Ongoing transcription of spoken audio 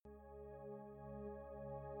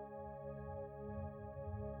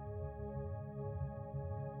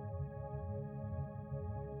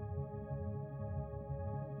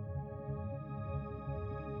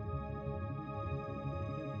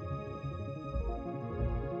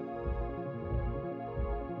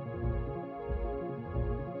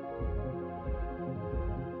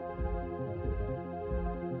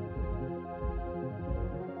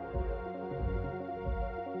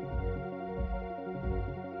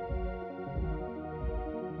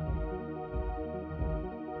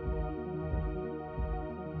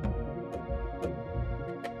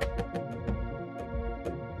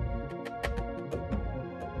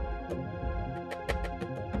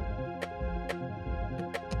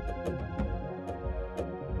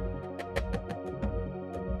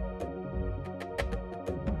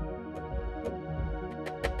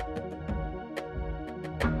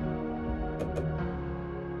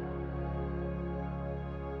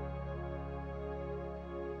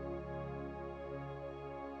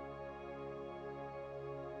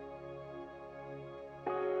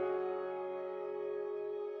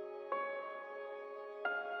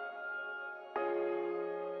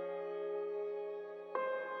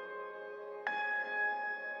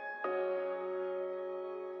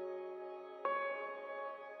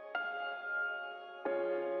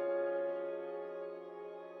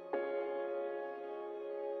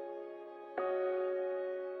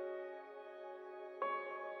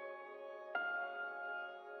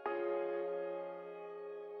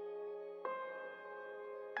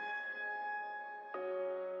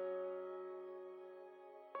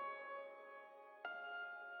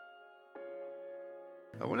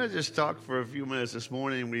I want to just talk for a few minutes this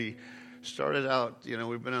morning. We started out,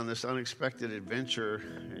 we've been on this unexpected adventure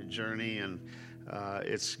journey, and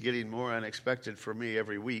it's getting more unexpected for me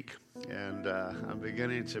every week. And I'm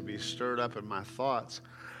beginning to be stirred up in my thoughts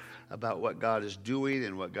about what God is doing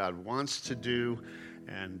and what God wants to do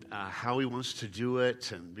and how he wants to do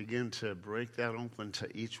it, and begin to break that open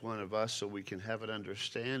to each one of us so we can have an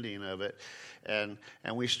understanding of it. And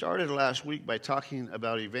we started last week by talking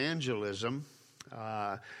about evangelism,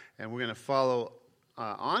 and we're going to follow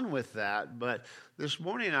on with that. But this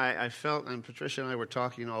morning I felt, and Patricia and I were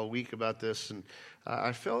talking all week about this, and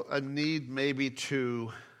I felt a need maybe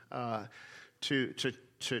to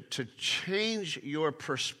change your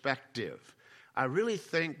perspective. I really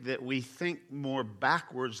think that we think more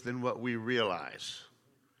backwards than what we realize.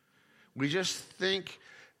 We just think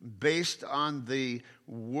based on the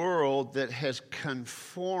world that has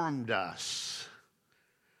conformed us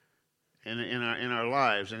in our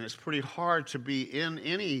lives. And it's pretty hard to be in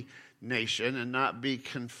any nation and not be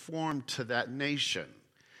conformed to that nation.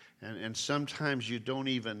 And sometimes you don't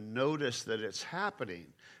even notice that it's happening.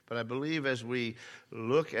 But I believe as we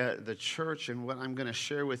look at the church and what I'm going to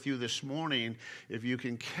share with you this morning, if you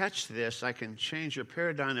can catch this, I can change your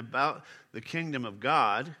paradigm about the kingdom of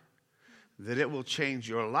God, that it will change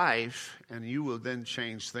your life, and you will then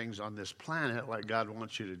change things on this planet like God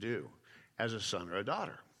wants you to do as a son or a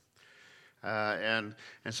daughter. And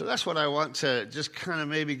so that's what I want to just kind of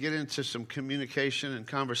maybe get into some communication and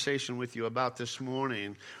conversation with you about this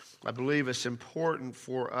morning. I believe it's important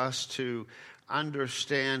for us to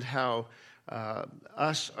understand how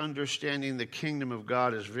us understanding the kingdom of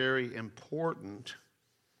God is very important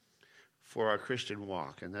for our Christian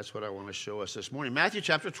walk. And that's what I want to show us this morning. Matthew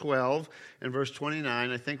chapter 12 and verse 29.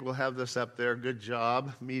 I think we'll have this up there. Good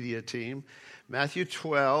job, media team. Matthew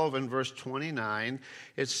 12 and verse 29.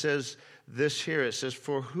 It says this here. It says,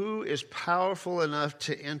 "For who is powerful enough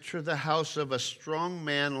to enter the house of a strong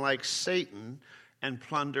man like Satan and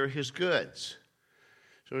plunder his goods?"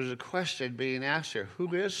 So there's a question being asked here.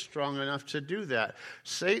 Who is strong enough to do that?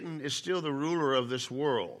 Satan is still the ruler of this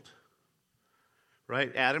world,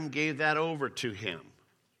 right? Adam gave that over to him.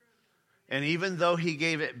 And even though he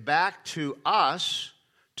gave it back to us,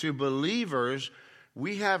 to believers,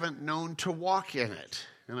 we haven't known to walk in it.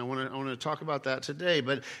 And I want to talk about that today.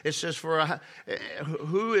 But it says,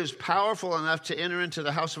 who is powerful enough to enter into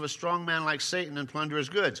the house of a strong man like Satan and plunder his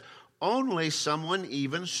goods? Only someone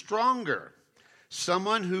even stronger.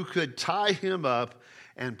 Someone who could tie him up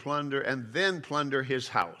and then plunder his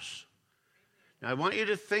house. Now, I want you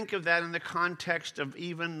to think of that in the context of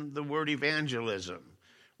even the word evangelism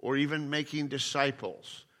or even making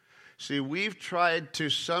disciples. See, we've tried to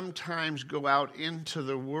sometimes go out into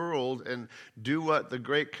the world and do what the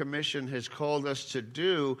Great Commission has called us to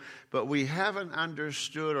do, but we haven't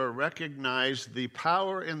understood or recognized the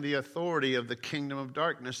power and the authority of the kingdom of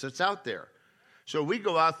darkness that's out there. So we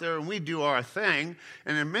go out there and we do our thing,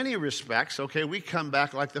 and in many respects, we come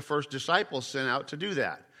back like the first disciples sent out to do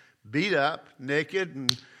that. Beat up, naked,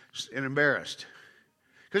 and embarrassed.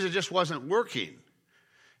 Because it just wasn't working.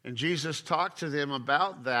 And Jesus talked to them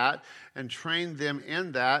about that and trained them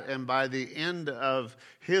in that, and by the end of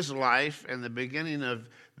his life and the beginning of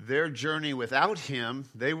their journey without him,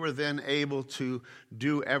 they were then able to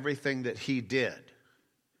do everything that he did.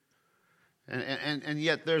 And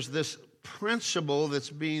yet there's this principle that's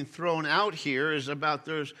being thrown out here is about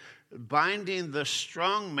there's binding the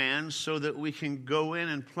strong man so that we can go in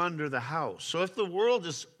and plunder the house. So if the world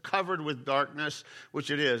is covered with darkness, which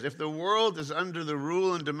it is, if the world is under the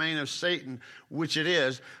rule and domain of Satan, which it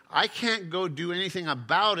is, I can't go do anything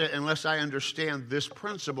about it unless I understand this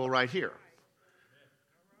principle right here.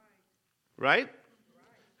 Right?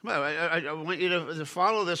 I want you to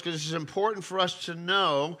follow this because this is important for us to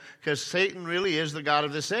know, because Satan really is the god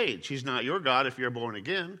of this age. He's not your God if you're born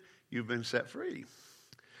again. You've been set free.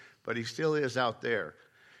 But he still is out there.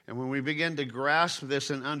 And when we begin to grasp this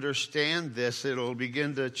and understand this, it'll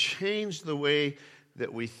begin to change the way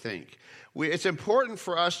that we think. It's important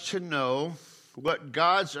for us to know what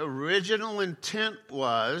God's original intent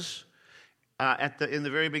was in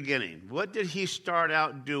the very beginning. What did he start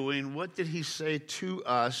out doing? What did he say to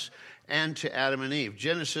us and to Adam and Eve?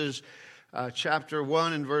 Genesis chapter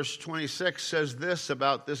 1 and verse 26 says this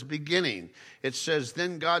about this beginning. It says,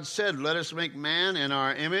 "Then God said, let us make man in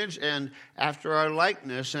our image and after our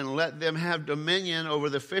likeness, and let them have dominion over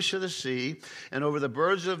the fish of the sea and over the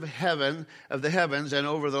birds of the heavens, and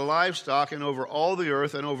over the livestock and over all the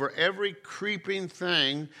earth and over every creeping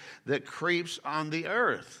thing that creeps on the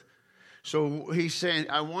earth." So he's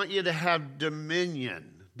saying, I want you to have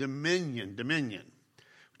dominion.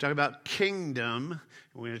 Talk about kingdom.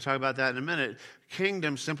 We're going to talk about that in a minute.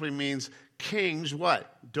 Kingdom simply means kings,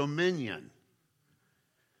 what? Dominion.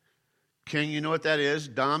 King, you know what that is?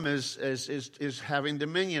 Dom is having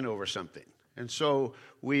dominion over something. And so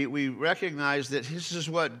we recognize that this is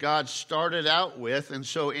what God started out with. And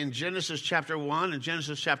so in Genesis chapter 1 and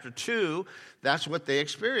Genesis chapter 2, that's what they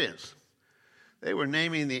experienced. They were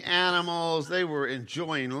naming the animals. They were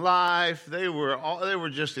enjoying life. They were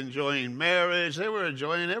just enjoying marriage. They were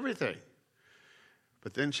enjoying everything.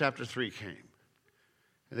 But then chapter 3 came.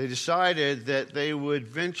 And they decided that they would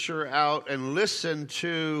venture out and listen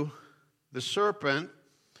to the serpent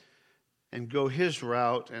and go his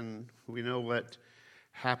route, and we know what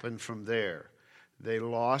happened from there. They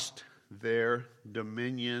lost their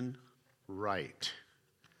dominion right.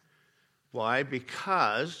 Why?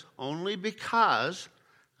 Only because,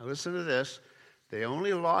 now listen to this, they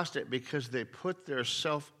only lost it because they put their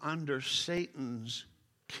self under Satan's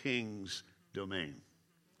king's domain.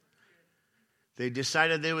 They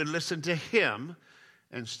decided they would listen to him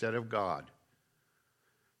instead of God.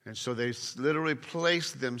 And so they literally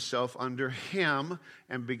placed themselves under him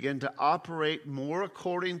and began to operate more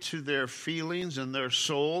according to their feelings and their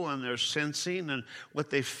soul and their sensing and what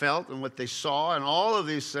they felt and what they saw and all of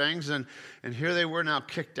these things. And here they were now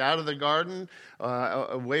kicked out of the garden,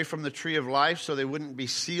 away from the tree of life, so they wouldn't be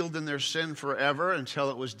sealed in their sin forever until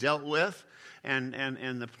it was dealt with. And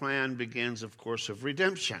the plan begins, of course, of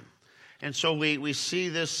redemption. And so we see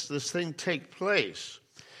this thing take place.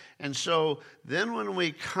 And so then when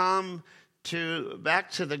we come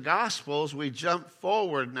back to the Gospels, we jump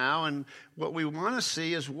forward now, and what we want to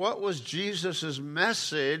see is what was Jesus'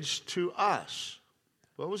 message to us?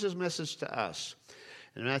 What was his message to us?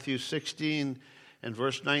 In Matthew 16 and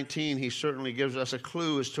verse 19, he certainly gives us a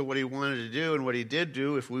clue as to what he wanted to do and what he did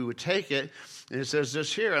do if we would take it. And it says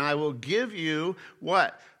this here, and I will give you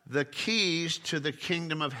what? The keys to the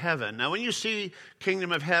kingdom of heaven. Now, when you see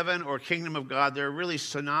kingdom of heaven or kingdom of God, they're really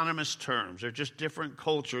synonymous terms. They're just different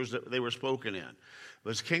cultures that they were spoken in. But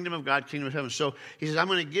it's kingdom of God, kingdom of heaven. So he says, I'm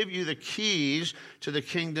going to give you the keys to the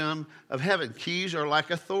kingdom of heaven. Keys are like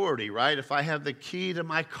authority, right? If I have the key to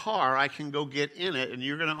my car, I can go get in it. And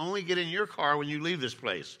you're going to only get in your car when you leave this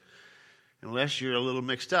place. Unless you're a little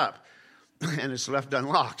mixed up and it's left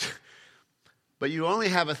unlocked. But you only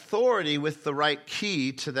have authority with the right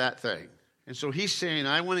key to that thing. And so he's saying,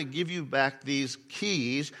 I want to give you back these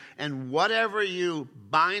keys, and whatever you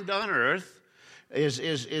bind on earth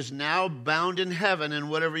is now bound in heaven, and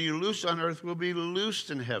whatever you loose on earth will be loosed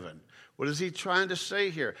in heaven. What is he trying to say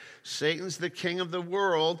here? Satan's the king of the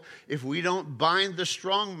world. If we don't bind the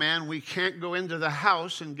strong man, we can't go into the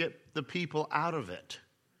house and get the people out of it.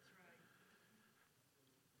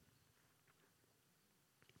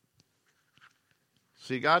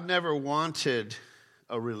 See, God never wanted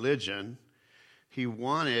a religion. He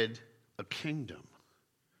wanted a kingdom.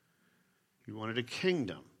 He wanted a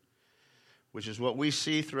kingdom, which is what we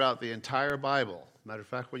see throughout the entire Bible. Matter of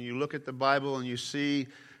fact, when you look at the Bible and you see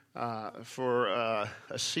for a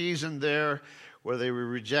season there where they would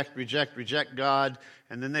reject God,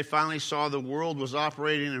 and then they finally saw the world was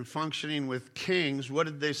operating and functioning with kings, what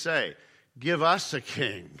did they say? Give us a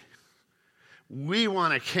king. We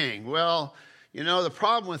want a king. Well, you know, the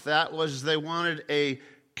problem with that was they wanted a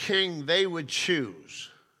king they would choose.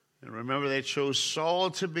 And remember, they chose Saul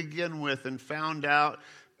to begin with and found out,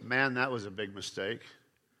 man, that was a big mistake.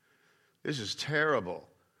 This is terrible.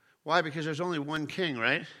 Why? Because there's only one king,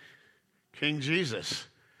 right? King Jesus.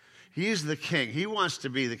 He's the king. He wants to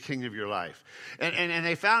be the king of your life. And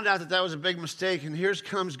they found out that was a big mistake. And here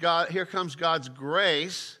comes God's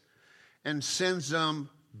grace and sends them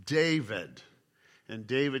David. And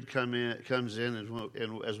David comes in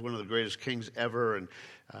as one of the greatest kings ever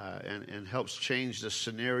and helps change the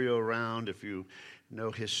scenario around, if you know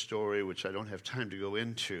his story, which I don't have time to go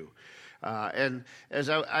into. And as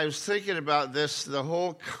I was thinking about this, the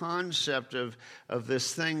whole concept of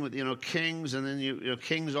this thing with, kings, and then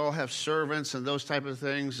kings all have servants and those type of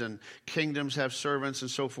things, and kingdoms have servants and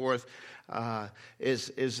so forth, God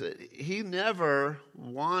never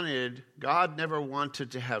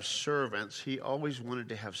wanted to have servants. He always wanted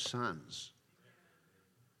to have sons.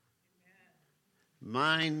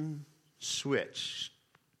 Mind switch.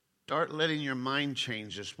 Start letting your mind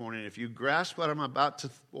change this morning. If you grasp what I'm about to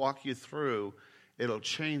walk you through, it'll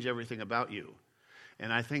change everything about you.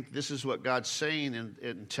 And I think this is what God's saying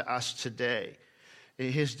to us today.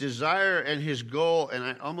 His desire and his goal, and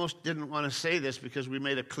I almost didn't want to say this because we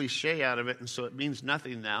made a cliche out of it, and so it means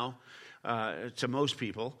nothing now to most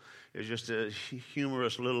people. It's just a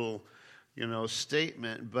humorous little,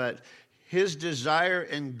 statement. But His desire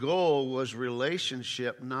and goal was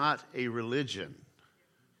relationship, not a religion.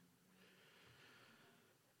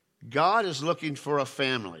 God is looking for a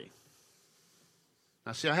family.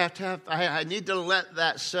 Now, see, I need to let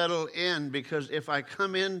that settle in, because if I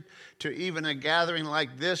come in to even a gathering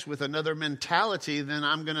like this with another mentality, then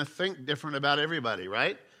I'm going to think different about everybody,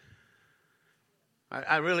 right?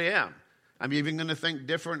 I really am. I'm even going to think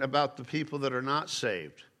different about the people that are not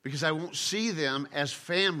saved, because I won't see them as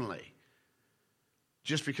family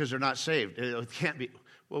just because they're not saved. It can't be.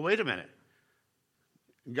 Well, wait a minute.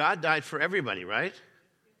 God died for everybody, right?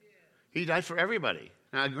 He died for everybody.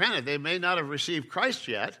 Now, granted, they may not have received Christ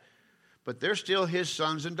yet, but they're still his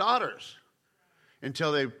sons and daughters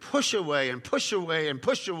until they push away and push away and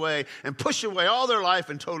push away and push away all their life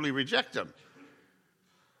and totally reject him.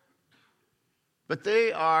 But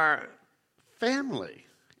they are family.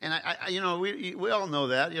 And, we all know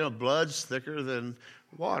that. Blood's thicker than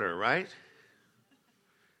water, right?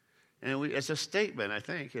 And it's a statement, I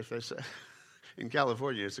think, if it's in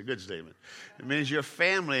California, it's a good statement. It means you're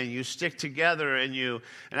family and you stick together and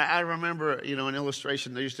I remember, an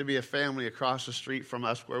illustration. There used to be a family across the street from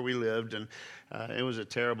us where we lived, and it was a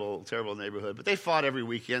terrible, terrible neighborhood. But they fought every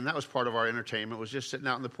weekend. That was part of our entertainment, was just sitting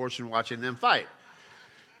out on the porch and watching them fight.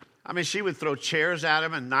 I mean, she would throw chairs at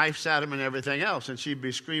him and knives at him and everything else, and she'd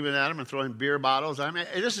be screaming at him and throwing beer bottles. I mean,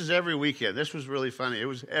 this is every weekend. This was really funny. It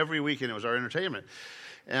was every weekend. It was our entertainment.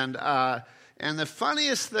 And the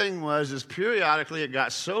funniest thing is periodically it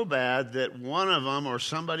got so bad that one of them or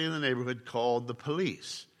somebody in the neighborhood called the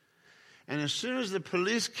police. And as soon as the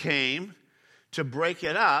police came to break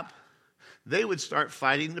it up, they would start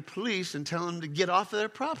fighting the police and tell them to get off of their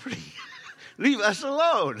property. Leave us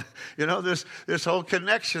alone. This whole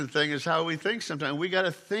connection thing is how we think sometimes. We got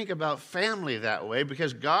to think about family that way,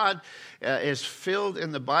 because God is filled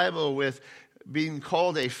in the Bible with being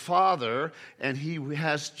called a father, and he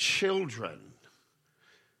has children.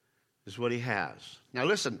 Is what he has. Now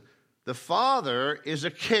listen, the Father is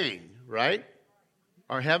a king, right?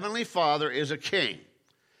 Our Heavenly Father is a king.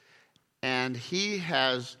 And he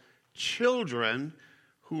has children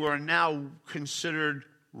who are now considered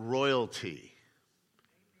royalty.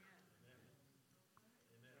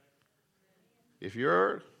 If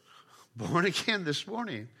you're born again this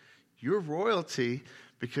morning, you're royalty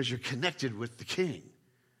because you're connected with the king.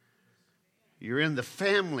 You're in the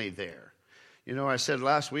family there. I said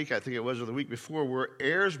last week, I think it was, or the week before, we're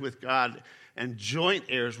heirs with God and joint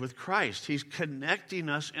heirs with Christ. He's connecting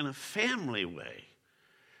us in a family way.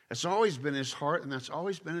 That's always been his heart, and that's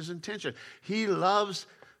always been his intention. He loves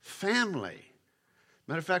family.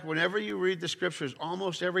 Matter of fact, whenever you read the Scriptures,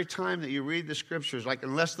 almost every time that you read the Scriptures, like,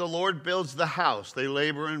 unless the Lord builds the house, they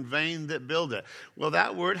labor in vain that build it. Well,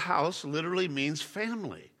 that word house literally means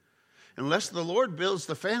family. Unless the Lord builds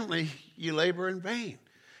the family, you labor in vain.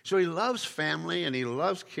 So he loves family and he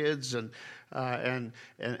loves kids, and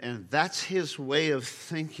that's his way of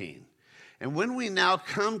thinking. And when we now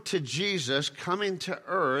come to Jesus, coming to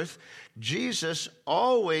earth, Jesus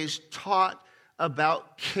always taught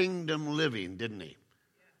about kingdom living, didn't he?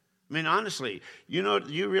 I mean, honestly,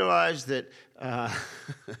 you realize that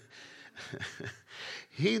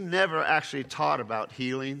he never actually taught about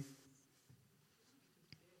healing.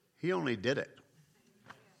 He only did it.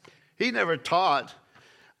 He never taught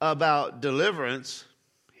about deliverance.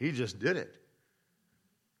 He just did it.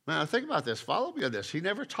 Now, think about this. Follow me on this. He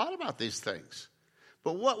never taught about these things.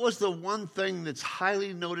 But what was the one thing that's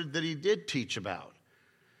highly noted that he did teach about?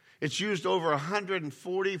 It's used over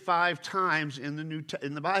 145 times in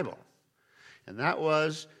the Bible. And that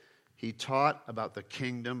was, he taught about the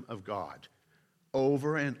kingdom of God.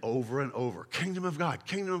 Over and over and over. Kingdom of God,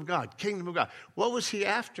 kingdom of God, kingdom of God. What was he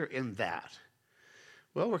after in that?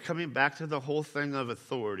 Well, we're coming back to the whole thing of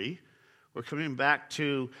authority. We're coming back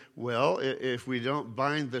to, well, if we don't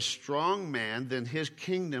bind the strong man, then his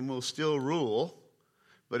kingdom will still rule.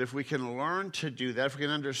 But if we can learn to do that, if we can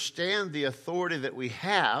understand the authority that we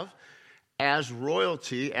have as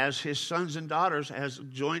royalty, as his sons and daughters, as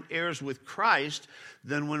joint heirs with Christ,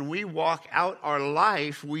 then when we walk out our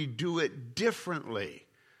life, we do it differently.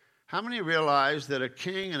 How many realize that a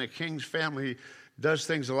king and a king's family does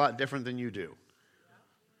things a lot different than you do?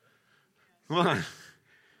 Come on.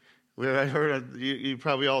 I heard, you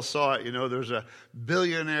probably all saw it, there's a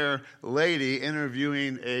billionaire lady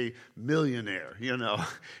interviewing a millionaire,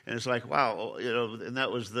 and it's like, wow, and that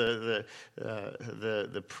was the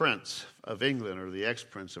Prince of England, or the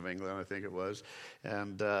ex-Prince of England, I think it was.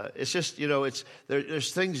 And it's just,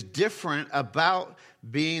 there's things different about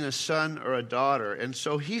being a son or a daughter. And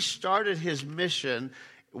so he started his mission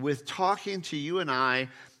with talking to you and I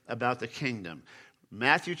about the kingdom.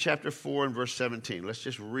 Matthew chapter 4 and verse 17. Let's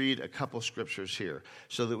just read a couple scriptures here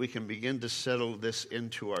so that we can begin to settle this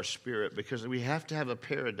into our spirit, because we have to have a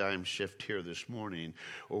paradigm shift here this morning,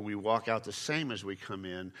 or we walk out the same as we come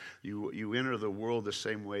in. You enter the world the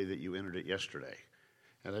same way that you entered it yesterday.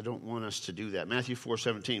 And I don't want us to do that. Matthew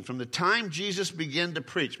 4:17. From the time Jesus began to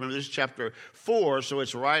preach, remember this is chapter 4, so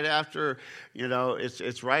it's right after,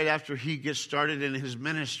 it's right after he gets started in his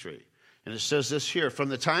ministry. And it says this here, from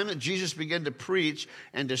the time that Jesus began to preach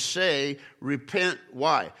and to say, repent,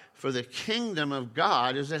 why? For the kingdom of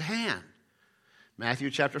God is at hand.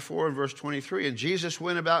 Matthew chapter 4 and verse 23, and Jesus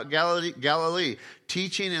went about Galilee,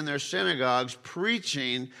 teaching in their synagogues,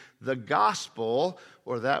 preaching the gospel,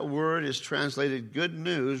 or that word is translated good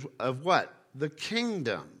news of what? The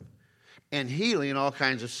kingdom. And healing all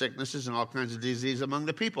kinds of sicknesses and all kinds of disease among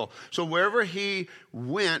the people. So wherever he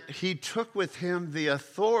went, he took with him the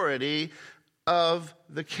authority of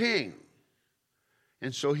the king.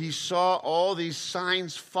 And so he saw all these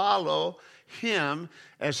signs follow him,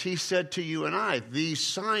 as he said to you and I. These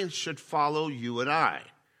signs should follow you and I.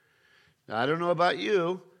 Now, I don't know about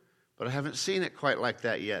you, but I haven't seen it quite like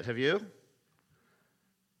that yet. Have you?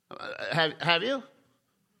 Have you?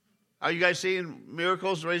 Are you guys seeing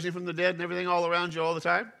miracles, raising from the dead and everything all around you all the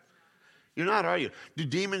time? You're not, are you? Do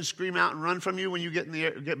demons scream out and run from you when you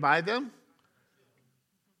get by them?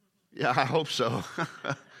 Yeah, I hope so.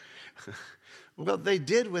 Well, they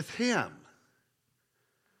did with him.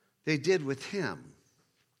 They did with him.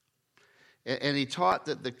 And he taught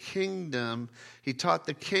that he taught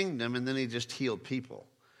the kingdom, and then he just healed people.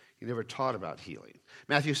 He never taught about healing.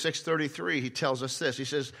 Matthew 6:33, he tells us this. He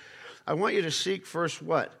says, I want you to seek first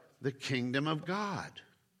what? The kingdom of God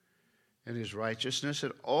and his righteousness,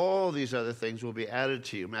 and all these other things will be added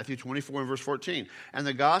to you. Matthew 24 and verse 14. And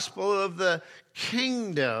the gospel of the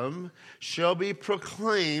kingdom shall be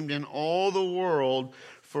proclaimed in all the world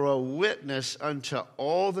for a witness unto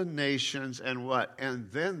all the nations, and what?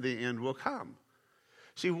 And then the end will come.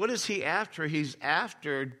 See, what is he after? He's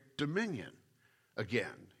after dominion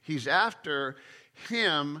again. He's after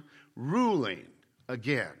him ruling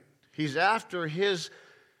again. He's after his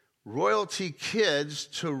royalty kids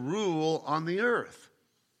to rule on the earth.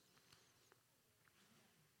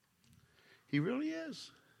 He really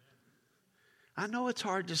is. I know it's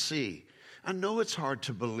hard to see. I know it's hard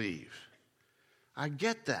to believe. I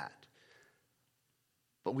get that.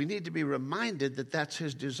 But we need to be reminded that that's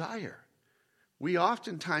his desire. We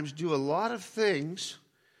oftentimes do a lot of things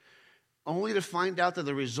only to find out that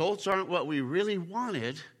the results aren't what we really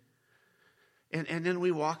wanted, and then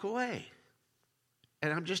we walk away.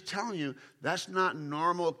 And I'm just telling you, that's not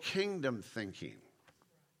normal kingdom thinking.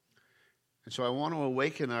 And so I want to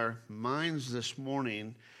awaken our minds this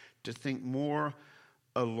morning to think more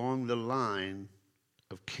along the line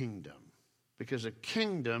of kingdom. Because a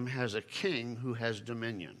kingdom has a king who has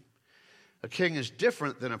dominion. A king is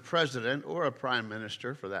different than a president or a prime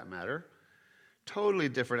minister, for that matter. Totally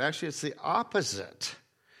different. Actually, it's the opposite.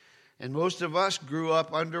 And most of us grew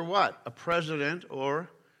up under what? A president or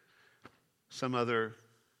some other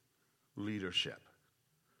leadership.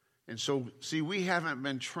 And so, see, we haven't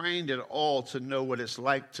been trained at all to know what it's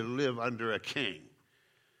like to live under a king.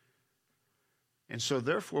 And so,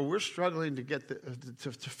 therefore, we're struggling to get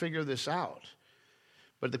to figure this out.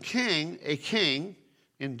 But a king,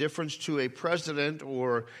 in difference to a president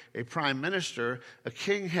or a prime minister, a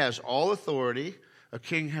king has all authority. A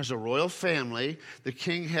king has a royal family. The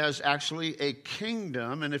king has actually a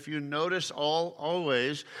kingdom. And if you notice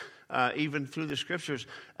always, even through the scriptures,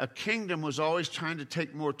 a kingdom was always trying to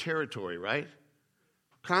take more territory, right?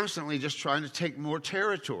 Constantly just trying to take more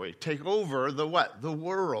territory, take over the what? The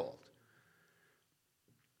world.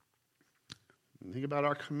 Think about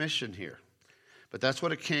our commission here. But that's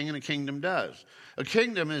what a king and a kingdom does. A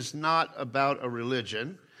kingdom is not about a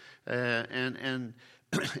religion, and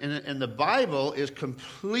the Bible is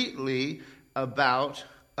completely about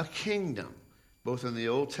a kingdom, both in the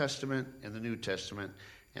Old Testament and the New Testament.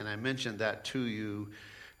 And I mentioned that to you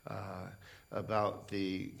about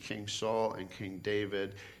the King Saul and King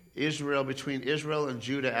David. Between Israel and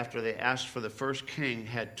Judah, after they asked for the first king,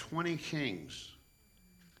 had 20 kings.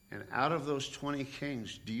 And out of those 20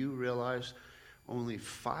 kings, do you realize only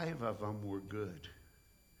 5 of them were good?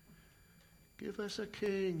 Give us a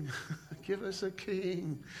king. Give us a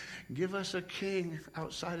king. Give us a king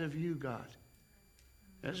outside of you, God.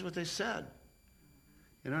 That's what they said.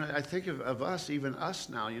 I think of us, even us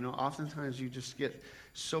now, oftentimes you just get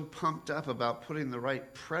so pumped up about putting the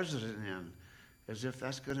right president in, as if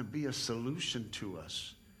that's going to be a solution to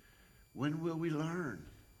us. When will we learn?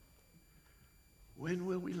 When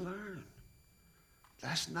will we learn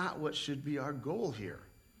That's not what should be our goal here.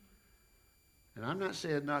 And I'm not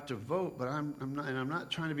saying not to vote, but I'm not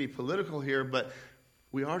trying to be political here, but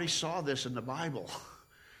we already saw this in the Bible.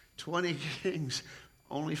 20 kings,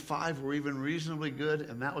 only 5 were even reasonably good,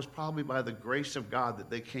 and that was probably by the grace of God that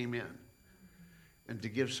they came in and to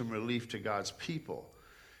give some relief to God's people.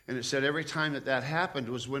 And it said every time that happened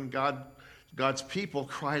was when God's people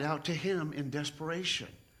cried out to him in desperation.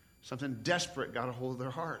 Something desperate got a hold of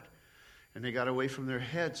their heart. And they got away from their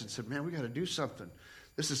heads and said, man, we got to do something.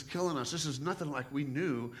 This is killing us. This is nothing like we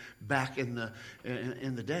knew back in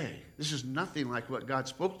the day. This is nothing like what God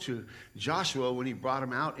spoke to Joshua when he brought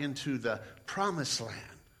him out into the promised land.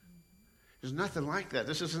 There's nothing like that.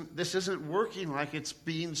 This isn't working like it's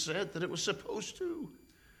being said that it was supposed to.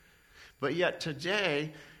 But yet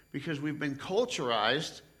today, because we've been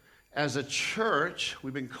culturized as a church,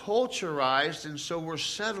 we've been culturized, and so we're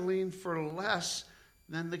settling for less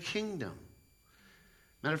than the kingdom.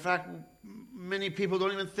 Matter of fact, many people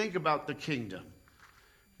don't even think about the kingdom.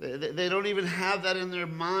 They don't even have that in their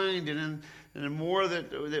mind. And the more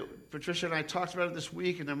that Patricia and I talked about it this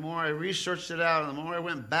week, and the more I researched it out, and the more I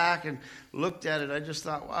went back and looked at it, I just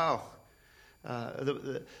thought, wow,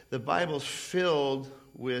 the Bible's filled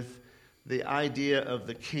with the idea of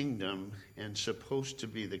the kingdom and supposed to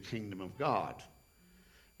be the kingdom of God.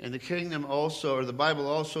 And the kingdom also, or the Bible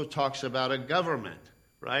also talks about a government.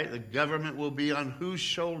 Right? The government will be on whose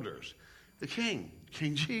shoulders? The king,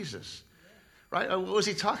 King Jesus. Right? What was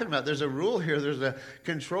he talking about? There's a rule here. There's a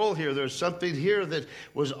control here. There's something here that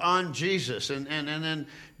was on Jesus. And then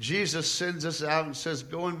Jesus sends us out and says,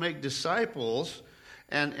 go and make disciples.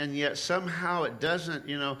 And yet somehow it doesn't,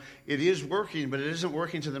 it is working, but it isn't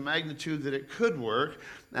working to the magnitude that it could work.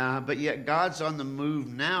 But yet God's on the move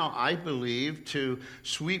now, I believe, to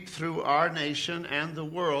sweep through our nation and the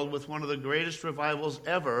world with one of the greatest revivals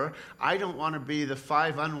ever. I don't want to be the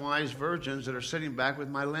 5 unwise virgins that are sitting back with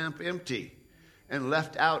my lamp empty and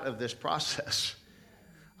left out of this process.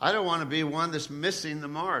 I don't want to be one that's missing the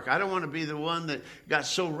mark. I don't want to be the one that got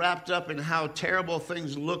so wrapped up in how terrible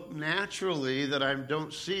things look naturally that I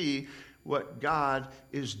don't see what God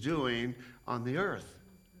is doing on the earth.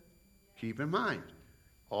 Keep in mind,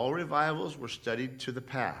 all revivals were studied to the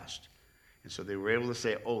past. And so they were able to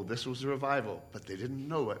say, oh, this was a revival, but they didn't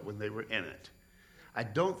know it when they were in it. I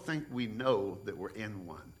don't think we know that we're in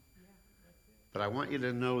one. But I want you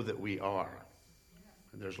to know that we are.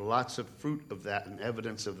 And there's lots of fruit of that and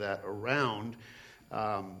evidence of that around.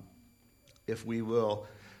 If we will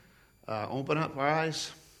open up our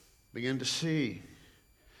eyes, begin to see.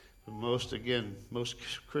 But most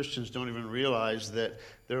Christians don't even realize that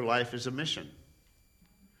their life is a mission.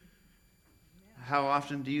 How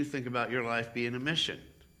often do you think about your life being a mission?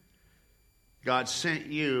 God sent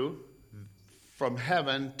you from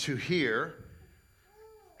heaven to here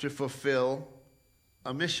to fulfill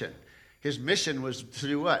a mission. His mission was to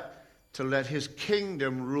do what? To let his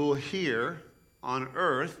kingdom rule here on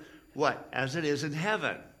earth, what? As it is in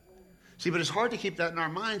heaven. See, but it's hard to keep that in our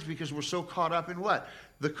minds because we're so caught up in what?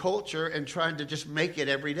 The culture and trying to just make it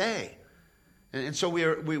every day. And so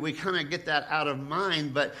we kind of get that out of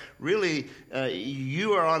mind, but really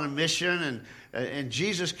you are on a mission, and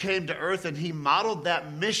Jesus came to earth and he modeled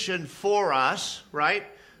that mission for us, right?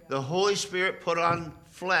 The Holy Spirit put on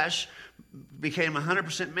flesh, became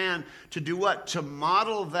 100% man to do what? To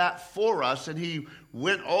model that for us. And he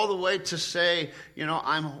went all the way to say,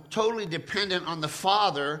 I'm totally dependent on the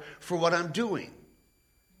Father for what I'm doing.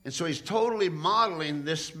 And so he's totally modeling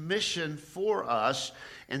this mission for us.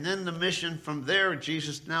 And then the mission from there,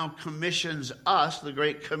 Jesus now commissions us, the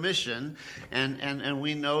Great Commission. And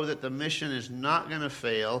we know that the mission is not going to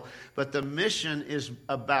fail. But the mission is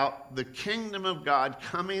about the kingdom of God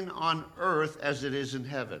coming on earth as it is in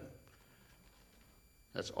heaven.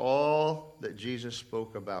 That's all that Jesus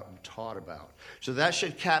spoke about and taught about. So that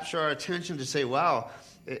should capture our attention to say, wow,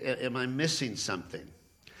 am I missing something?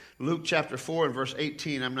 Luke chapter 4 and verse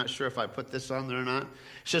 18, I'm not sure if I put this on there or not. It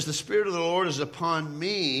says, the Spirit of the Lord is upon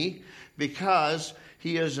me because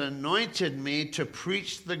he has anointed me to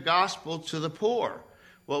preach the gospel to the poor.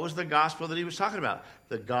 What was the gospel that he was talking about?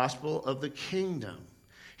 The gospel of the kingdom.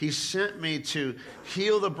 He sent me to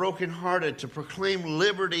heal the brokenhearted, to proclaim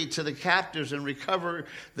liberty to the captives and recover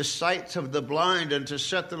the sight of the blind, and to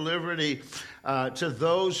set the liberty to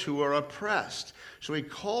those who are oppressed. So he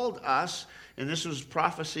called us, and this was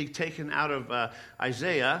prophecy taken out of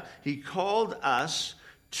Isaiah, he called us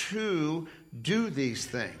to do these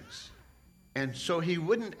things. And so he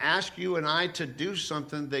wouldn't ask you and I to do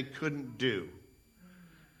something they couldn't do.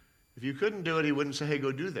 If you couldn't do it, he wouldn't say, hey,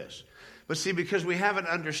 go do this. But see, because we haven't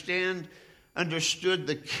understood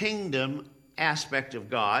the kingdom aspect of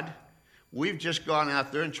God. We've just gone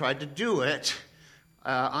out there and tried to do it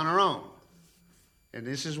on our own. And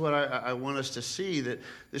this is what I want us to see, that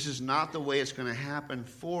this is not the way it's going to happen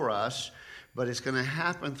for us, but it's going to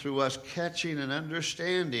happen through us catching an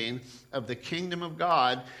understanding of the kingdom of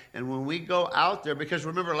God. And when we go out there, because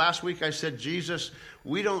remember last week I said, Jesus,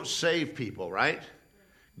 we don't save people, right?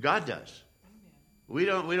 God does. We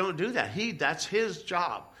don't do that. That's his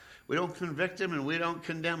job. We don't convict him and we don't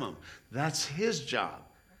condemn him. That's his job.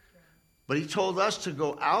 But he told us to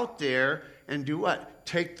go out there and do what?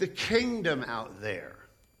 Take the kingdom out there.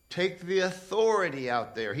 Take the authority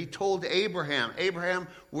out there. He told Abraham,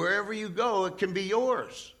 wherever you go, it can be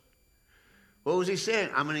yours. What was he saying?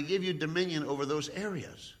 I'm going to give you dominion over those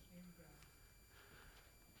areas.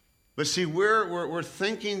 But see, we're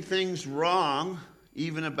thinking things wrong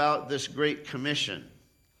even about this Great Commission.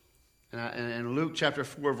 And Luke chapter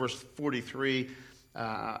 4, verse 43,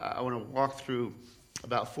 I want to walk through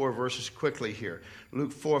about 4 verses quickly here.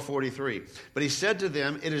 Luke 4:43. But he said to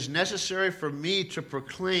them, it is necessary for me to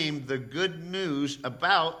proclaim the good news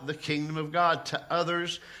about the kingdom of God to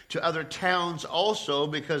others, to other towns also,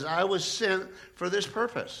 because I was sent for this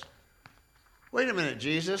purpose. Wait a minute,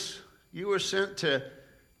 Jesus. You were sent to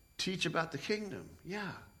teach about the kingdom. Yeah,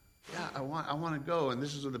 I want to go. And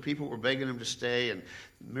this is where the people were begging him to stay, and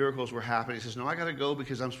miracles were happening. He says, no, I got to go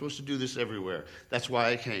because I'm supposed to do this everywhere. That's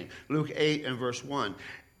why I came. Luke 8 and verse 1.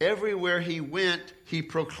 Everywhere he went, he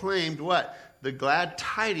proclaimed what? The glad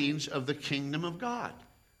tidings of the kingdom of God.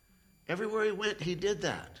 Everywhere he went, he did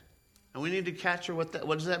that. And we need to capture what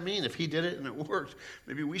does that mean? If he did it and it worked,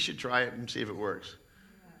 maybe we should try it and see if it works.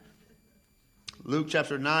 Luke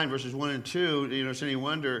chapter 9, verses 1 and 2, it's any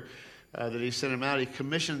wonder that he sent them out. He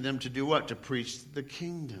commissioned them to do what? To preach the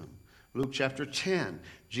kingdom. Luke chapter 10,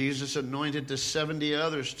 Jesus anointed the 70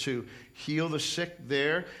 others to heal the sick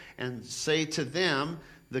there and say to them,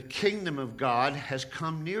 the kingdom of God has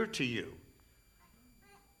come near to you.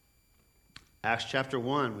 Acts chapter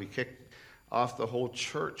 1, we kicked off the whole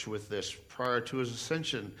church with this prior to his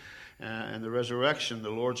ascension and the resurrection. The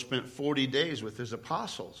Lord spent 40 days with his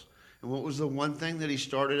apostles. And what was the one thing that he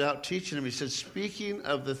started out teaching them? He said, speaking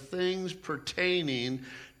of the things pertaining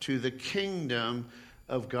to the kingdom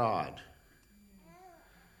of God.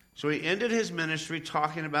 So he ended his ministry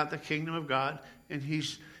talking about the kingdom of God, and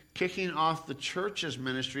he's kicking off the church's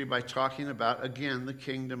ministry by talking about, again, the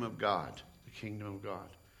kingdom of God. The kingdom of God.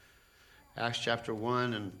 Acts chapter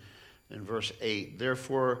 1 and verse 8.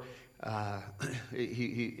 Therefore,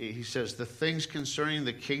 he says, the things concerning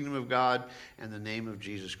the kingdom of God and the name of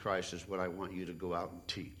Jesus Christ is what I want you to go out and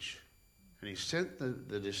teach. And he sent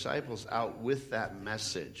the disciples out with that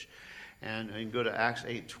message. And you can go to Acts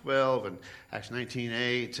 8:12 and Acts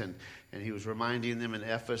 19:8, and he was reminding them in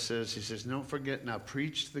Ephesus. He says, don't forget, now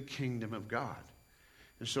preach the kingdom of God.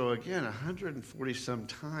 And so again, 140 some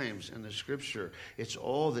times in the scripture, it's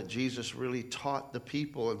all that Jesus really taught the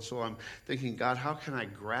people. And so I'm thinking, God, how can I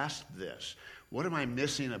grasp this? What am I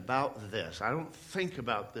missing about this? I don't think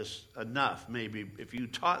about this enough. Maybe if you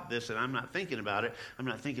taught this and I'm not thinking about it, I'm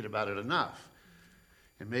not thinking about it enough.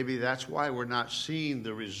 And maybe that's why we're not seeing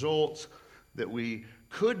the results that we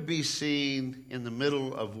could be seeing in the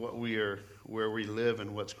middle of where we live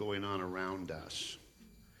and what's going on around us.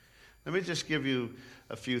 Let me just give you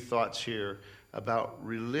a few thoughts here about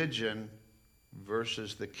religion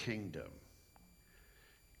versus the kingdom.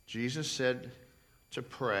 Jesus said to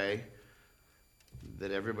pray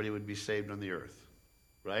that everybody would be saved on the earth,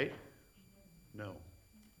 right? No.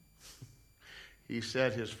 He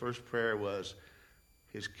said his first prayer was,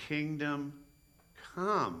 his kingdom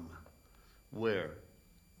come where?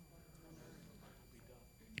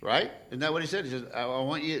 Right? Isn't that what he said? He says, I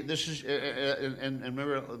want you, this is, and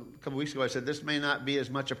remember a couple weeks ago I said, this may not be as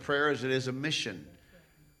much a prayer as it is a mission.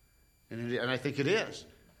 And I think it is.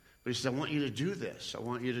 But he says, I want you to do this. I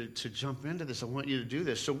want you to jump into this. I want you to do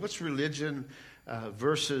this. So what's religion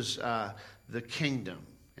versus the kingdom?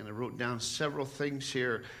 And I wrote down several things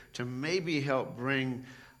here to maybe help bring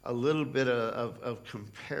a little bit of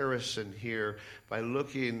comparison here by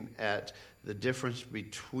looking at the difference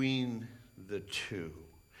between the two.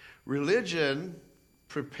 Religion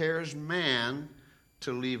prepares man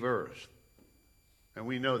to leave earth. And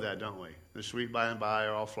we know that, don't we? The sweet by and by,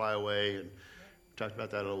 or I'll fly away. And we talked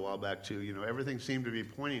about that a little while back too. Everything seemed to be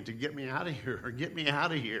pointing to get me out of here, or get me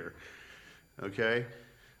out of here. Okay?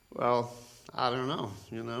 Well, I don't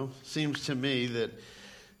know. Seems to me that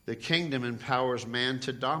the kingdom empowers man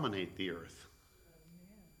to dominate the earth.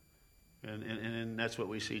 And that's what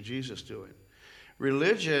we see Jesus doing.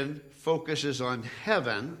 Religion focuses on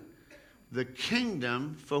heaven. The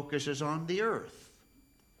kingdom focuses on the earth.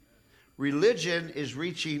 religion is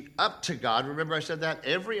reaching up to God. Remember I said that?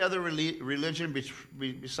 Every other religion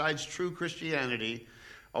besides true Christianity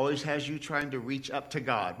always has you trying to reach up to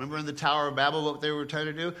God. Remember in the Tower of Babel what they were trying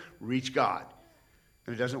to do? Reach God.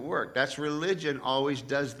 And it doesn't work. That's religion always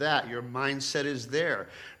does that. Your mindset is there.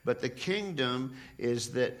 But the kingdom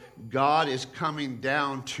is that God is coming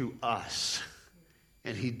down to us.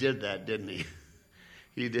 And he did that, didn't he?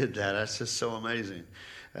 He did that. That's just so amazing.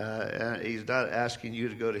 He's not asking you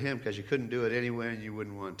to go to him because you couldn't do it anyway and you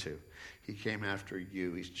wouldn't want to. He came after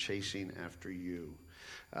you. He's chasing after you.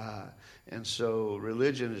 And so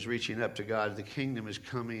religion is reaching up to God. The kingdom is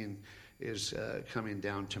coming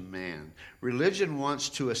down to man. Religion wants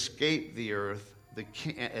to escape the earth.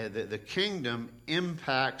 The kingdom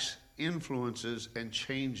impacts, influences, and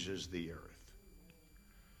changes the earth.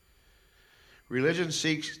 Religion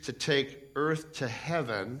seeks to take earth to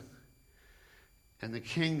heaven, and the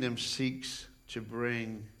kingdom seeks to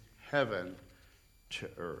bring heaven to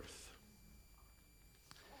earth.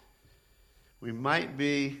 We might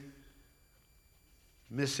be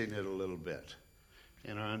missing it a little bit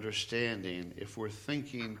in our understanding if we're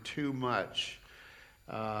thinking too much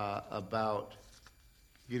about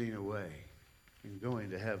getting away and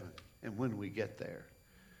going to heaven and when we get there,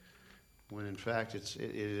 when in fact it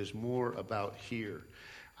is more about here.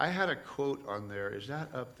 I had a quote on there. Is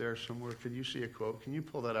that up there somewhere? Can you see a quote? Can you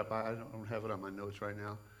pull that up? I don't have it on my notes right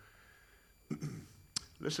now.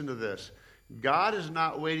 Listen to this. God is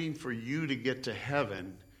not waiting for you to get to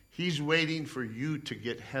heaven. He's waiting for you to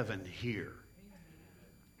get heaven here.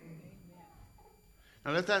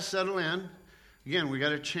 Now let that settle in. Again, we got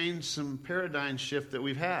to change some paradigm shift that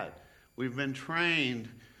we've had. We've been trained,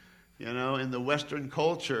 in the Western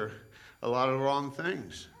culture, a lot of wrong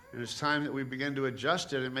things. And it's time that we begin to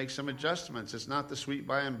adjust it and make some adjustments. It's not the sweet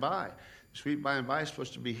by and by. The sweet by and by is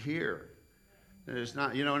supposed to be here. It's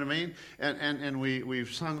not, you know what I mean? And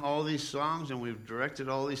we've sung all these songs and we've directed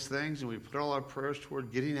all these things and we've put all our prayers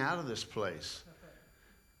toward getting out of this place.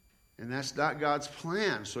 And that's not God's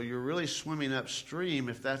plan. So you're really swimming upstream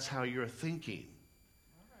if that's how you're thinking.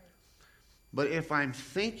 But if I'm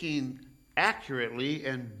thinking accurately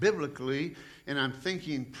and biblically and I'm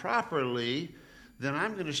thinking properly, then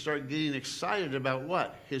I'm going to start getting excited about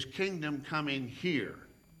what? His kingdom coming here.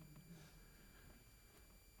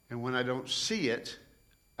 And when I don't see it,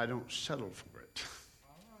 I don't settle for it.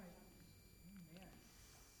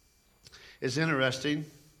 It's interesting.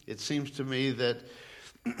 It seems to me that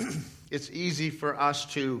it's easy for us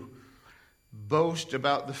to boast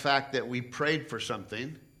about the fact that we prayed for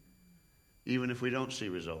something, even if we don't see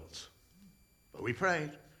results. But we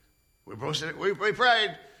prayed. We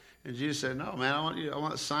prayed. And Jesus said, no, man, I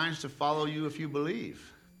want signs to follow you if you believe.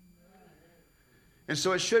 And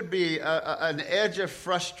so it should be an edge of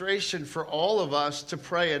frustration for all of us to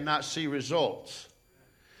pray and not see results.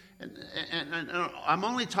 And I'm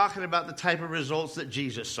only talking about the type of results that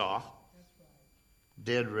Jesus saw.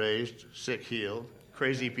 Dead raised, sick healed,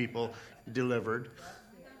 crazy people delivered.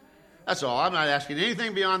 That's all. I'm not asking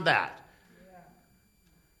anything beyond that.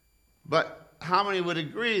 But how many would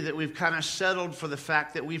agree that we've kind of settled for the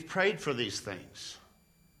fact that we've prayed for these things?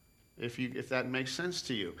 If that makes sense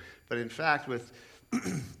to you. But in fact, with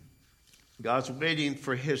God's waiting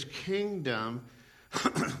for his kingdom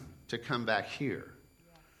to come back here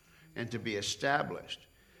and to be established.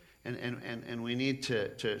 And we need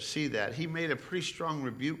to see that. He made a pretty strong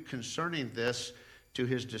rebuke concerning this to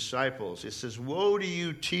his disciples. It says, woe to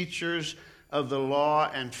you, teachers of the law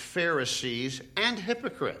and Pharisees and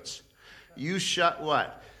hypocrites. You shut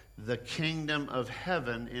what? The kingdom of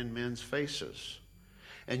heaven in men's faces.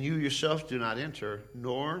 And you yourself do not enter,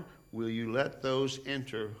 nor will you let those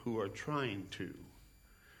enter who are trying to.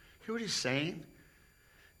 Hear what he's saying?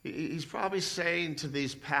 He's probably saying to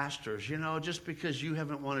these pastors, just because you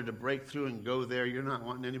haven't wanted to break through and go there, you're not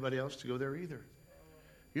wanting anybody else to go there either.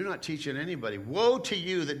 You're not teaching anybody. Woe to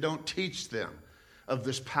you that don't teach them of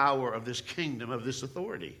this power, of this kingdom, of this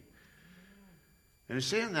authority. And he's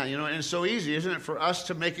saying that, and it's so easy, isn't it, for us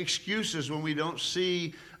to make excuses when we don't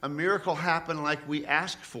see a miracle happen like we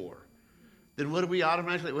ask for. Then what do we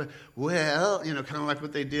automatically, well, kind of like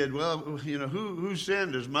what they did. Well, who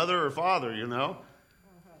sinned, his mother or father, And, you know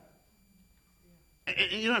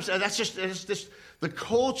what I'm saying? That's just the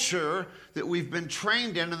culture that we've been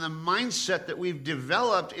trained in and the mindset that we've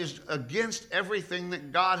developed is against everything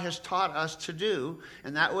that God has taught us to do.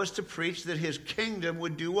 And that was to preach that his kingdom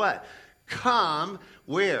would do what? Come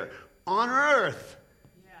where? On earth.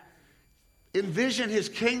 Yeah. Envision his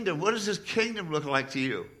kingdom. What does his kingdom look like to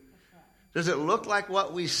you? Does it look like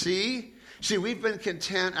what we see? See, we've been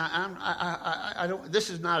content. I don't. This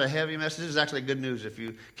is not a heavy message. This is actually good news if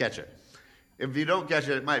you catch it. If you don't catch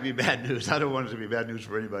it, it might be bad news. I don't want it to be bad news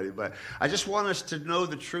for anybody, but I just want us to know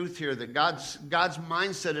the truth here that God's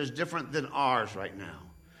mindset is different than ours right now.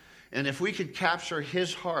 And if we could capture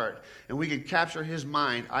his heart and we could capture his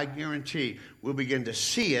mind, I guarantee we'll begin to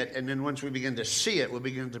see it. And then once we begin to see it, we'll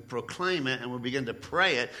begin to proclaim it and we'll begin to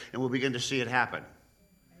pray it and we'll begin to see it happen.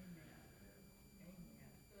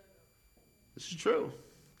 This is true.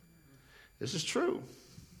 This is true.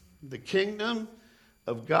 The kingdom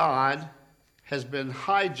of God has been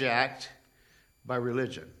hijacked by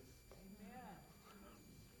religion.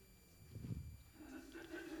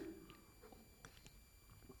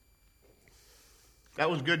 That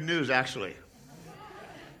was good news, actually.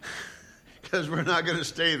 Because we're not going to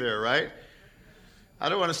stay there, right? I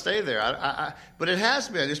don't want to stay there. But it has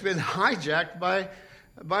been. It's been hijacked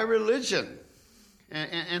by religion.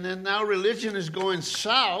 And then now religion is going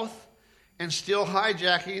south and still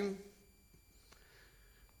hijacking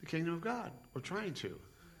the kingdom of God. We're trying to.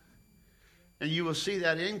 And you will see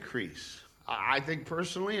that increase. I think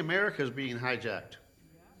personally, America is being hijacked.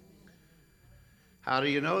 How do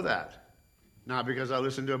you know that? Not because I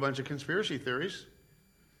listened to a bunch of conspiracy theories.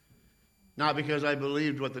 Not because I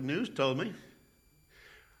believed what the news told me.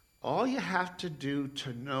 All you have to do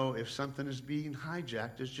to know if something is being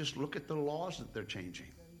hijacked is just look at the laws that they're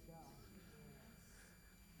changing.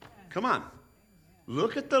 Come on.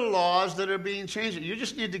 Look at the laws that are being changed. You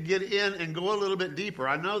just need to get in and go a little bit deeper.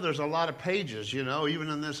 I know there's a lot of pages, even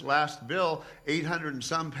in this last bill, 800 and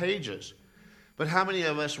some pages. But how many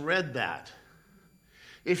of us read that?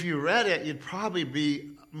 If you read it, you'd probably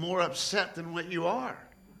be more upset than what you are.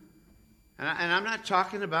 And I'm not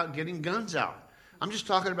talking about getting guns out. I'm just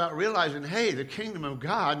talking about realizing, hey, the kingdom of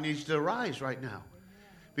God needs to arise right now.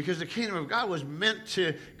 Because the kingdom of God was meant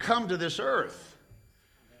to come to this earth.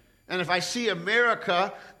 And if I see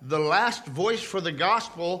America, the last voice for the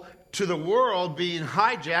gospel to the world, being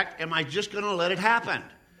hijacked, am I just going to let it happen?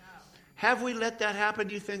 Have we let that happen,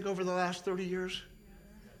 do you think, over the last 30 years?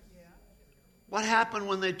 What happened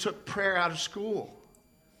when they took prayer out of school?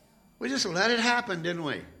 We just let it happen, didn't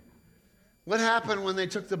we? What happened when they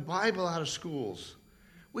took the Bible out of schools?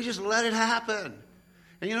 We just let it happen.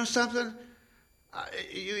 And you know something?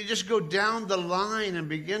 You just go down the line and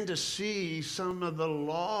begin to see some of the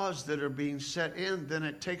laws that are being set in, then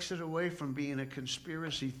it takes it away from being a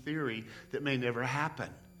conspiracy theory that may never happen.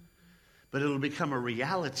 But it'll become a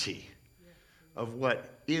reality of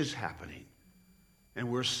what is happening. And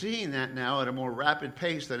we're seeing that now at a more rapid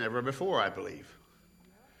pace than ever before, I believe.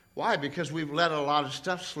 Why? Because we've let a lot of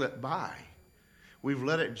stuff slip by. We've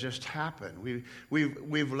let it just happen.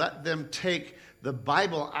 We've let them take the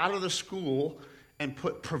Bible out of the school and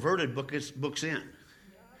put perverted books in.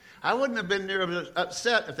 I wouldn't have been near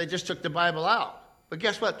upset if they just took the Bible out. But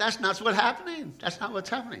guess what? That's not what's happening. That's not what's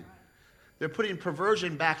happening. They're putting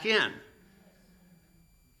perversion back in.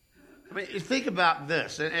 I mean, think about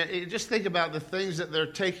this. And just think about the things that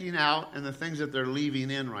they're taking out and the things that they're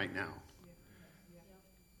leaving in right now.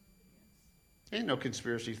 Ain't no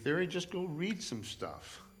conspiracy theory. Just go read some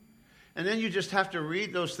stuff. And then you just have to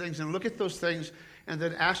read those things and look at those things and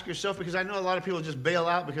then ask yourself, because I know a lot of people just bail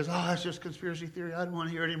out because, that's just conspiracy theory. I don't want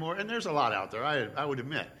to hear it anymore. And there's a lot out there, I would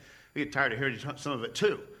admit. We get tired of hearing some of it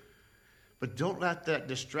too. But don't let that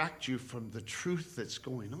distract you from the truth that's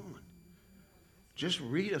going on. Just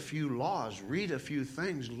read a few laws, read a few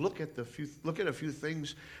things, look at a few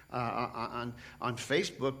things on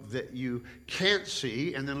Facebook that you can't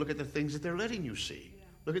see, and then look at the things that they're letting you see.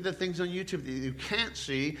 Look at the things on YouTube that you can't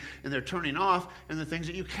see, and they're turning off, and the things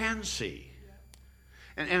that you can see.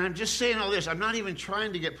 And I'm just saying all this. I'm not even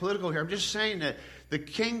trying to get political here. I'm just saying that the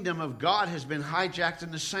kingdom of God has been hijacked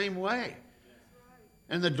in the same way.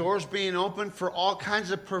 And the door's being opened for all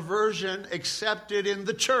kinds of perversion accepted in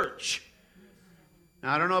the church.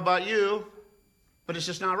 Now, I don't know about you, but it's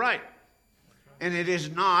just not right. And it is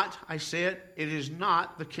not, I say it is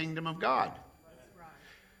not the kingdom of God.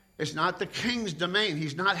 It's not the king's domain.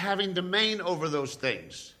 He's not having domain over those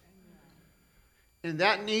things. And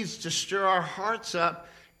that needs to stir our hearts up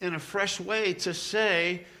in a fresh way to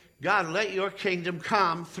say, God, let your kingdom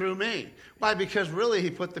come through me. Why? Because really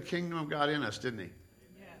he put the kingdom of God in us, didn't he?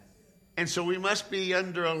 Yes. And so we must be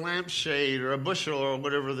under a lampshade or a bushel or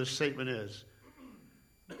whatever the statement is.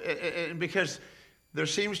 And because there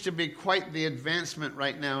seems to be quite the advancement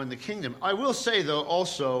right now in the kingdom. I will say, though,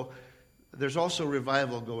 also, there's also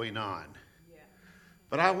revival going on. Yeah.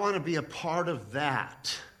 But I want to be a part of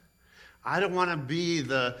that. I don't want to be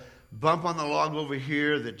the bump on the log over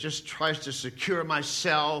here that just tries to secure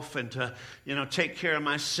myself and to, take care of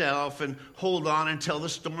myself and hold on until the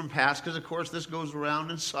storm passes, because, of course, this goes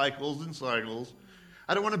around in cycles and cycles.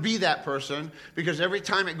 I don't want to be that person, because every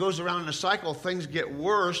time it goes around in a cycle, things get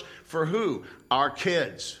worse for who? Our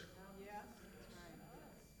kids.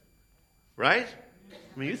 Right?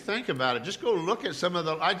 I mean, you think about it. Just go look at some of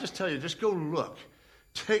the, I just tell you, just go look.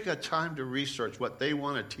 Take a time to research what they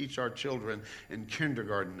want to teach our children in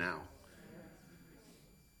kindergarten now.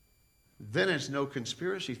 Then it's no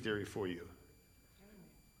conspiracy theory for you.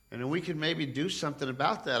 And we can maybe do something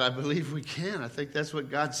about that. I believe we can. I think that's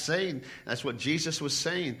what God's saying. That's what Jesus was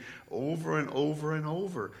saying over and over and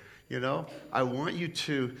over. I want you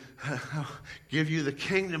to give you the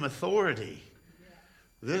kingdom authority.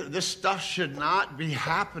 This stuff should not be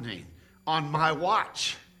happening on my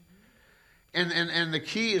watch. And the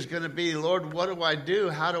key is going to be, Lord, what do I do?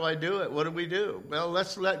 How do I do it? What do we do? Well,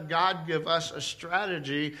 let's let God give us a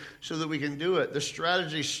strategy so that we can do it. The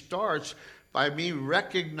strategy starts by me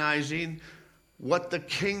recognizing what the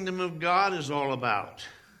kingdom of God is all about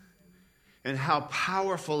and how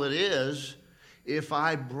powerful it is if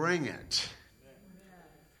I bring it,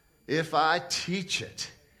 if I teach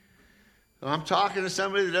it. I'm talking to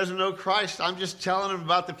somebody that doesn't know Christ. I'm just telling them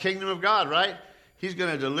about the kingdom of God, right? He's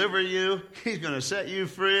going to deliver you. He's going to set you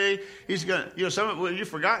free. He's going to, you've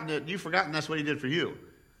forgotten that's what he did for you.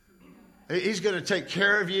 He's going to take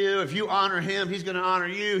care of you. If you honor him, he's going to honor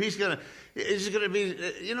you. He's going to be,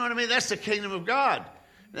 you know what I mean? That's the kingdom of God.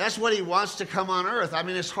 That's what he wants to come on earth. I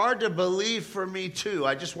mean, it's hard to believe for me too.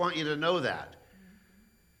 I just want you to know that.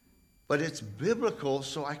 But it's biblical,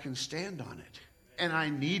 so I can stand on it. And I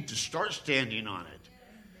need to start standing on it.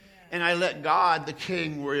 And I let God, the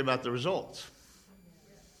King, worry about the results.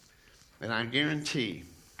 And I guarantee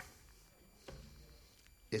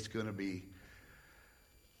it's going to be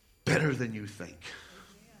better than you think.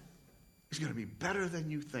 It's going to be better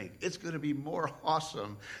than you think. It's going to be more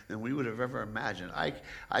awesome than we would have ever imagined.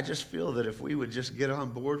 I just feel that if we would just get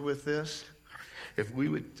on board with this, if we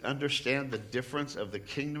would understand the difference of the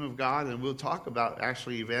kingdom of God, and we'll talk about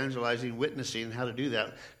actually evangelizing, witnessing, and how to do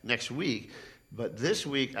that next week. But this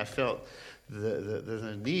week I felt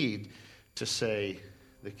the need to say,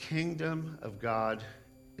 the kingdom of God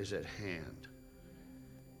is at hand.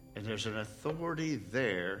 And there's an authority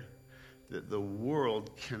there that the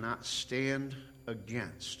world cannot stand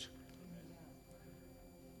against.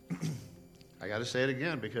 I got to say it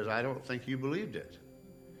again because I don't think you believed it.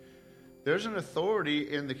 There's an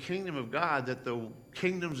authority in the kingdom of God that the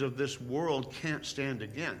kingdoms of this world can't stand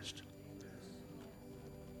against.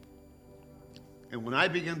 And when I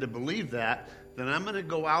begin to believe that, then I'm going to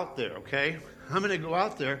go out there, okay? I'm going to go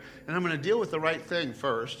out there and I'm going to deal with the right thing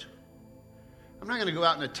first. I'm not going to go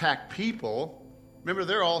out and attack people. Remember,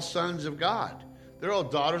 they're all sons of God. They're all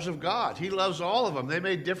daughters of God. He loves all of them. They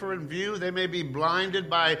may differ in view. They may be blinded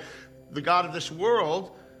by the God of this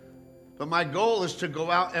world. But my goal is to go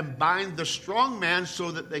out and bind the strong man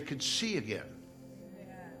so that they could see again.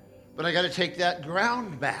 But I got to take that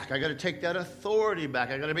ground back. I got to take that authority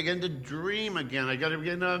back. I got to begin to dream again. I got to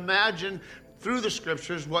begin to imagine through the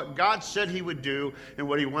scriptures what God said he would do and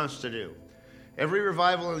what he wants to do. Every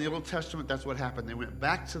revival in the Old Testament, that's what happened. They went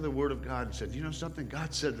back to the Word of God and said, you know something?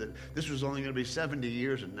 God said that this was only going to be 70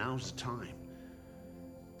 years and now's the time.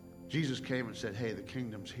 Jesus came and said, hey, the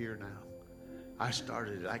kingdom's here now. I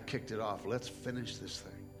started it. I kicked it off. Let's finish this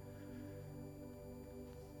thing.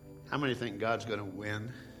 How many think God's going to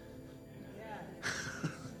win?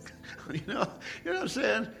 Yeah. You know what I'm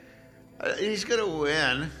saying? He's going to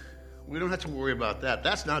win. We don't have to worry about that.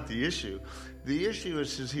 That's not the issue. The issue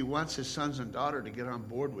is he wants his sons and daughter to get on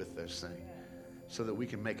board with this thing so that we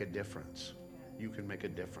can make a difference. You can make a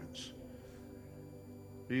difference.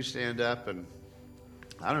 You stand up and,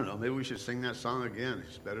 I don't know, maybe we should sing that song again.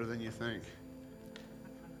 It's better than you think.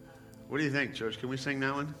 What do you think, church? Can we sing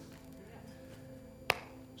that one?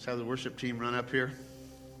 Let's have the worship team run up here.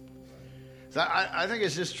 So I think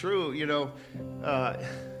it's just true, you know.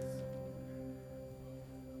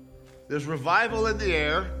 There's revival in the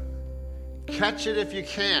air. Catch it if you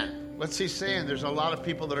can. What's he saying? There's a lot of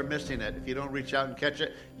people that are missing it. If you don't reach out and catch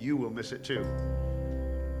it, you will miss it too.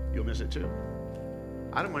 You'll miss it too.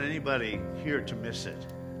 I don't want anybody here to miss it.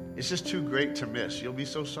 It's just too great to miss. You'll be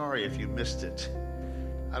so sorry if you missed it.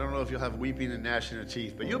 I don't know if you'll have weeping and gnashing of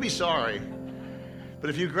teeth, but you'll be sorry. But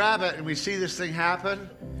if you grab it and we see this thing happen,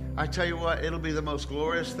 I tell you what, it'll be the most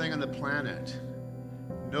glorious thing on the planet.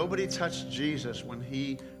 Nobody touched Jesus when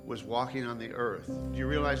he was walking on the earth. Do you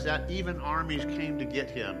realize that? Even armies came to get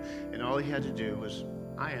him, and all he had to do was,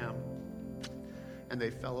 I am. And they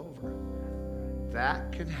fell over.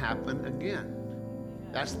 that can happen again.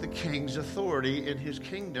 That's the king's authority in his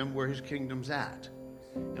kingdom, where his kingdom's at.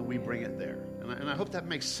 And we bring it there. And I hope that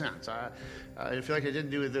makes sense. I feel like I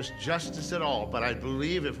didn't do this justice at all, but I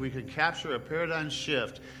believe if we could capture a paradigm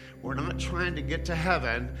shift, we're not trying to get to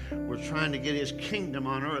heaven, we're trying to get his kingdom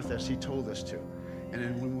on earth as he told us to. And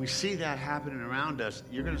then when we see that happening around us,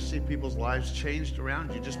 you're going to see people's lives changed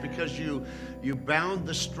around you just because you bound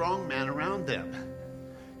the strong man around them.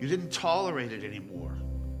 You didn't tolerate it anymore.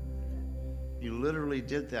 You literally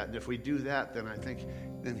did that. And if we do that, then I think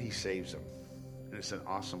then he saves them. And it's an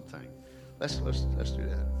awesome thing. Let's do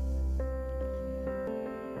that.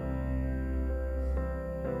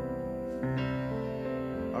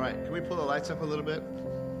 All right, can we pull the lights up a little bit?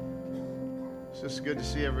 It's just good to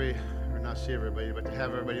see not see everybody, but to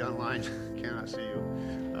have everybody online. Cannot see you.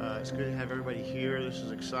 It's good to have everybody here. This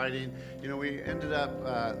is exciting. You know, we ended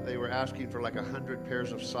up, they were asking for like 100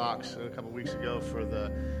 pairs of socks a couple weeks ago for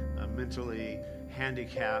the mentally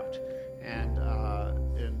handicapped. And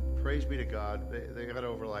praise be to God, they got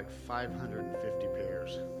over like 550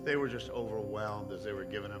 pairs. They were just overwhelmed as they were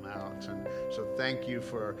giving them out. And so thank you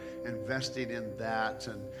for investing in that.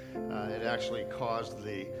 And it actually caused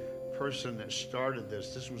the person that started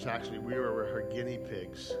this was actually, we were her guinea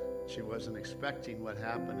pigs. She wasn't expecting what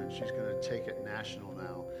happened, and she's going to take it national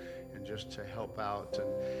now and just to help out.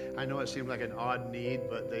 And I know it seems like an odd need,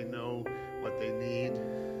 but they know what they need,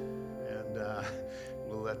 and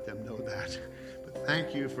we'll let them know that. But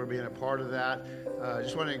thank you for being a part of that. I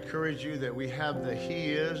just want to encourage you that we have the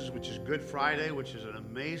He Is, which is Good Friday, which is an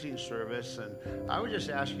amazing service, and I would just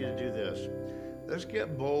ask you to do this. Let's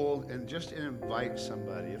get bold and just invite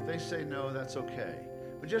somebody. If they say no, that's okay.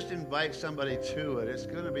 But just invite somebody to it. It's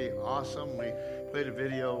going to be awesome. We played a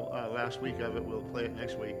video last week of it. We'll play it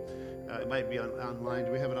next week. It might be online.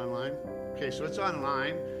 Do we have it online? Okay, so it's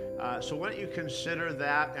online. So why don't you consider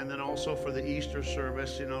that, and then also for the Easter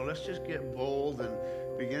service, let's just get bold and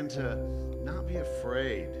begin to not be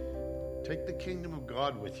afraid. Take the kingdom of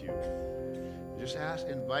God with you. Just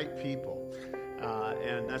invite people.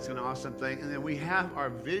 And that's an awesome thing. And then we have our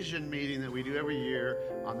vision meeting that we do every year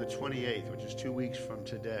on the 28th, which is 2 weeks from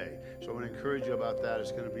today. So I want to encourage you about that.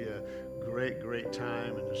 It's going to be a great, great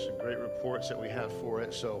time, and there's some great reports that we have for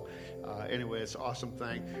it. So anyway, it's an awesome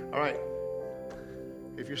thing. All right.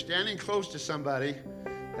 If you're standing close to somebody,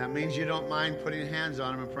 that means you don't mind putting hands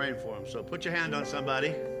on them and praying for them. So put your hand on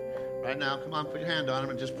somebody right now. Come on, put your hand on them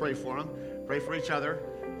and just pray for them. Pray for each other.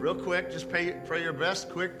 Real quick, just pray your best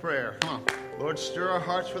quick prayer. Come on. Lord, stir our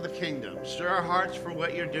hearts for the kingdom. Stir our hearts for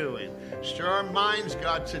what you're doing. Stir our minds,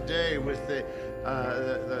 God, today with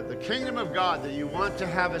the kingdom of God that you want to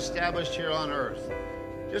have established here on earth.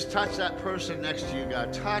 Just touch that person next to you,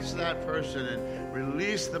 God. Touch that person and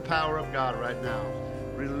release the power of God right now.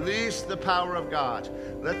 Release the power of God.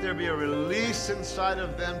 Let there be a release inside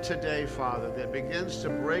of them today, Father, that begins to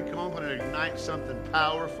break open and ignite something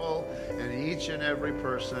powerful in each and every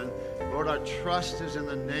person. Lord, our trust is in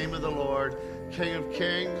the name of the Lord, King of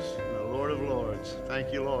kings and the Lord of lords.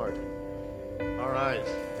 Thank you, Lord. All right.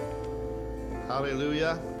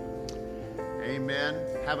 Hallelujah. Amen.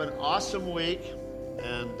 Have an awesome week,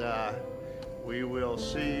 and we will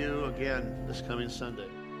see you again this coming Sunday.